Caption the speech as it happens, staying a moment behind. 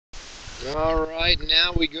All right,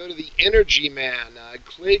 now we go to the Energy Man,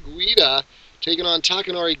 Clay Guida taking on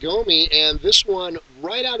Takanori Gomi, and this one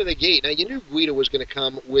right out of the gate. Now you knew Guida was going to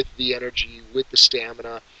come with the energy, with the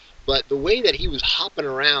stamina, but the way that he was hopping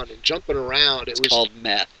around and jumping around, It's called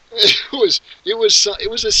meth. it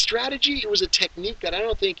was a strategy, it was a technique that I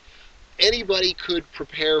don't think anybody could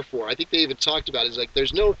prepare for. I think they even talked about it. It's like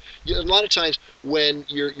there's no. A lot of times when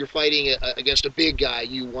you're fighting against a big guy,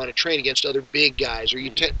 you want to train against other big guys, or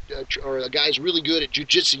or a guy's really good at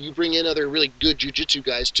jujitsu. You bring in other really good jujitsu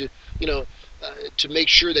guys to you know to make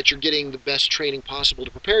sure that you're getting the best training possible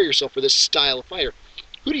to prepare yourself for this style of fighter.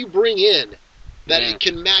 Who do you bring in that Yeah. it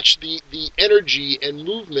can match the energy and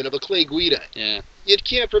movement of a Clay Guida? Yeah. You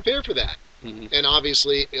can't prepare for that. Mm-hmm. And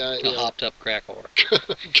obviously, A hopped up crack whore.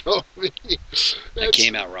 Gomi. That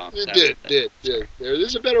came out wrong. It did.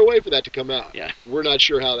 There's a better way for that to come out. Yeah. We're not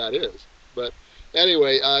sure how that is. But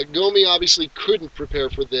anyway, Gomi obviously couldn't prepare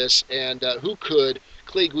for this, and who could?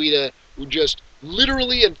 Clay Guida, who just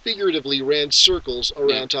literally and figuratively ran circles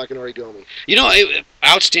around Takanori Gomi.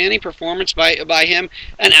 Outstanding performance by him,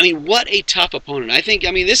 and I mean, what a tough opponent. I think. I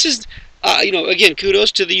mean, this is. Again,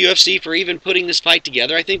 kudos to the UFC for even putting this fight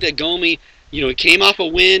together. I think that Gomi, he came off a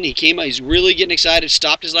win. He's really getting excited.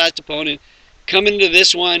 Stopped his last opponent, coming into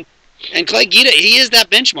this one, and Clay Guida, he is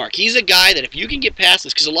that benchmark. He's a guy that if you can get past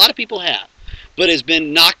this, because a lot of people have, but has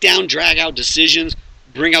been knockdown, drag out decisions.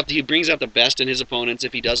 He brings out the best in his opponents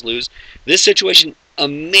if he does lose. This situation,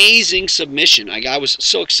 amazing submission. I was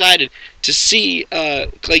so excited to see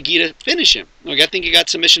Clay Guida finish him. I think he got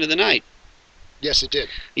submission of the night. Yes, it did.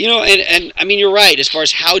 And I mean, you're right as far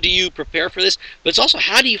as how do you prepare for this, but it's also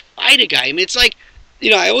how do you fight a guy. I mean, it's like,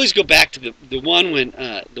 I always go back to the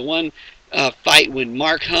one fight when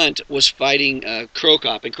Mark Hunt was fighting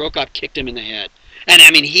Krokop, and Krokop kicked him in the head. And I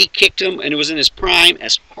mean, he kicked him, and it was in his prime,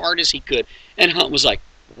 as hard as he could. And Hunt was like,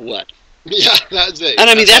 "What?" Yeah, that's it. And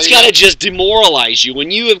I mean, that's got to just demoralize you when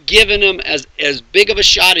you have given him as big of a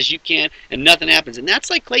shot as you can, and nothing happens. And that's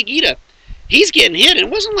like Clay Guida. He's getting hit, and it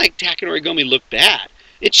wasn't like Takanori Gomi looked bad.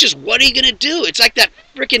 It's just, what are you going to do? It's like that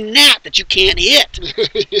freaking gnat that you can't hit.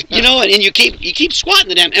 Yeah. And you keep squatting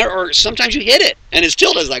the damn, or sometimes you hit it, and it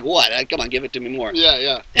still does like, what? Come on, give it to me more.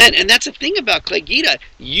 Yeah. And that's the thing about Clay Guida.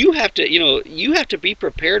 You have to be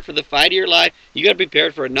prepared for the fight of your life. You got to be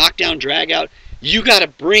prepared for a knockdown, drag out. You got to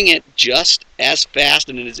bring it just as fast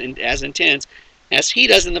and as intense as he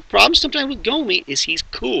does. And the problem sometimes with Gomi is he's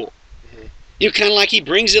cool. Kind of like he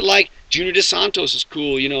brings it like Junior Dos Santos is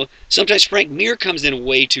cool. Sometimes Frank Mir comes in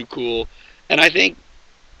way too cool. And I think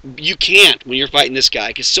you can't when you're fighting this guy,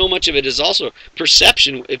 because so much of it is also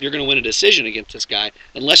perception if you're going to win a decision against this guy,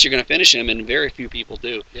 unless you're going to finish him, and very few people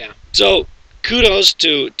do. Yeah. So kudos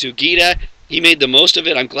to Guida. He made the most of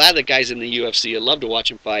it. I'm glad that guy's in the UFC. I love to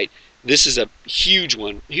watch him fight. This is a huge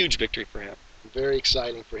victory for him. Very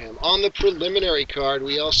exciting for him. On the preliminary card,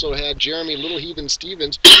 we also had Jeremy Little Heathen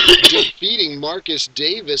Stevens defeating Marcus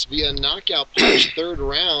Davis via knockout punch third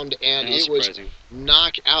round, and it was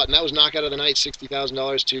knockout. And that was knockout of the night,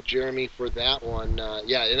 $60,000 to Jeremy for that one.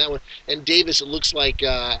 And that one. And Davis, it looks like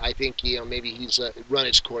I think maybe he's run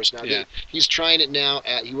its course now. Yeah. He's trying it now.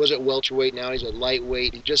 He was at welterweight. Now he's at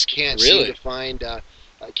lightweight. He just can't seem to find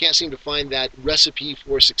that recipe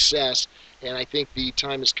for success. And I think the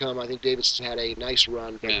time has come. I think Davis has had a nice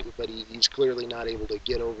run, but he's clearly not able to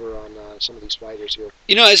get over on some of these fighters here.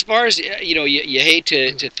 As far as, you hate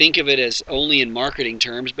to think of it as only in marketing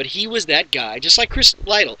terms, but he was that guy, just like Chris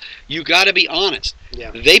Lytle. You got to be honest. Yeah.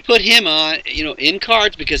 They put him on, in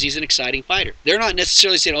cards because he's an exciting fighter. They're not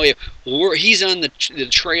necessarily saying, oh yeah, he's on the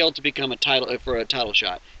trail to become a title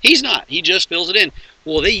shot. He's not. He just fills it in.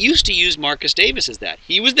 Well, they used to use Marcus Davis as that.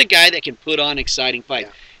 He was the guy that can put on exciting fights.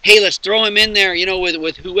 Yeah. Hey, let's throw him in there,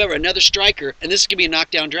 with whoever, another striker, and this is going to be a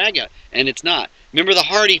knockdown drag-out. And it's not. Remember the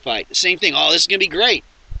Hardy fight? The same thing. Oh, this is going to be great.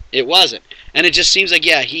 It wasn't. And it just seems like,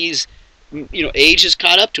 he's, age has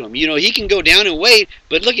caught up to him. He can go down in weight,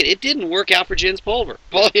 but look, it didn't work out for Jens Pulver.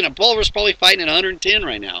 Pulver's probably fighting at 110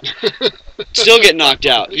 right now. Still getting knocked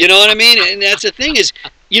out. You know what I mean? And that's the thing is,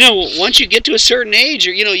 once you get to a certain age,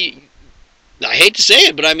 or, I hate to say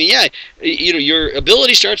it, but I mean, your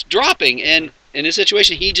ability starts dropping, and in this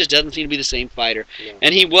situation, he just doesn't seem to be the same fighter. Yeah.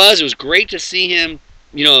 And it was great to see him,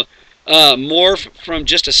 more from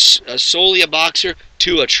just solely a boxer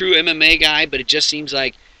to a true MMA guy, but it just seems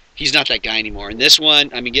like he's not that guy anymore. And this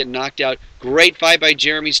one, I mean, getting knocked out, great fight by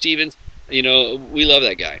Jeremy Stevens. We love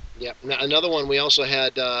that guy. Yeah. Now, another one we also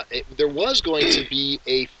had, there was going to be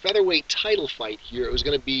a featherweight title fight here. It was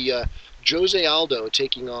going to be Jose Aldo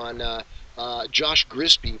taking on Josh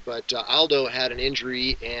Grispi, but Aldo had an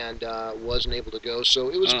injury and wasn't able to go, so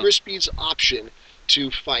it was Grispi's option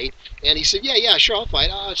to fight, and he said, yeah, sure, I'll fight.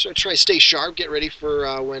 I'll try to stay sharp, get ready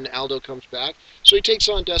for when Aldo comes back. So he takes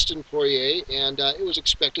on Dustin Poirier, and it was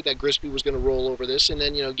expected that Grispi was going to roll over this, and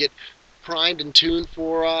then get primed and tuned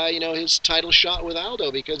for his title shot with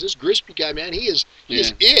Aldo, because this Grispi guy, man, he is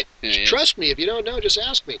it. Yeah, Trust me, if you don't know, just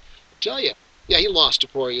ask me. I'll tell you. Yeah, he lost to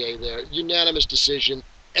Poirier there, unanimous decision.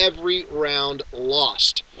 Every round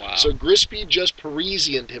lost. Wow. So Grispi just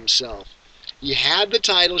Parisianed himself. He had the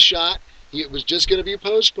title shot. It was just going to be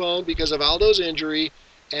postponed because of Aldo's injury,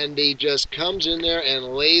 and he just comes in there and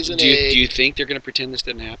lays an egg. Do you think they're going to pretend this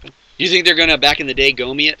didn't happen? Do you think they're going to, back in the day,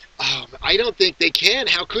 Gomi it? I don't think they can.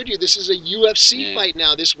 How could you? This is a UFC fight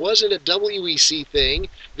now. This wasn't a WEC thing.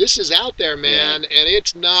 This is out there, man, and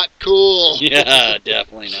it's not cool. Yeah,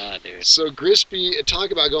 definitely not, dude. So Grispi, talk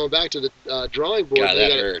about going back to the drawing board. God,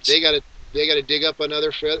 that hurts. They got to dig up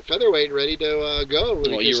another featherweight ready to go.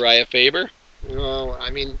 Well, Uriah Faber? Well, I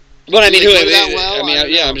mean... But I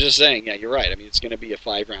mean, I'm just saying. Yeah, you're right. I mean, it's going to be a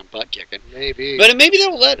 5-round butt kicking. Maybe. But maybe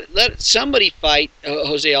they'll let somebody fight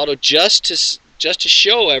Jose Aldo just to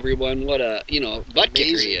show everyone what a butt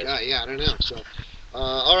kicker he is. Yeah, I don't know. So,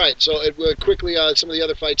 all right. So quickly, some of the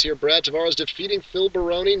other fights here. Brad Tavares defeating Phil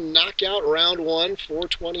Baroni, knockout round 1,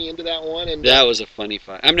 4:20 into that one, and that was a funny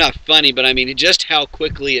fight. I'm not funny, but I mean just how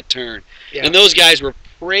quickly it turned. Yeah. And those guys were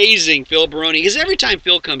praising Phil Baroni, because every time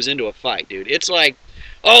Phil comes into a fight, dude, it's like,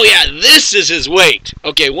 oh yeah, this is his weight.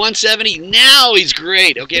 Okay, 170, now he's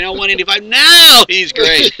great. Okay, now 185, now he's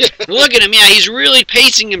great. Look at him, yeah, he's really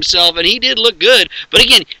pacing himself, and he did look good. But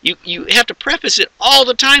again, you have to preface it all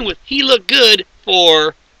the time with, he looked good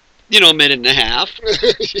for, a minute and a half.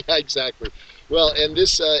 Yeah, exactly. Well, and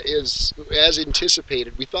this is, as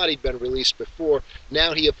anticipated, we thought he'd been released before.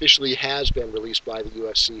 Now he officially has been released by the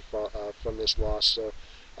UFC from this loss,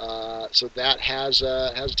 so that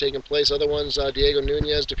has taken place. Other ones, Diego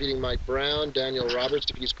Nunez defeating Mike Brown. Daniel Roberts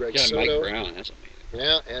defeats Greg Soto. Mike Brown, that's amazing.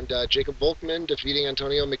 Yeah, and Jacob Volkman defeating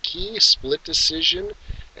Antonio McKee, split decision.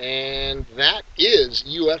 And that is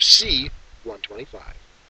UFC 125.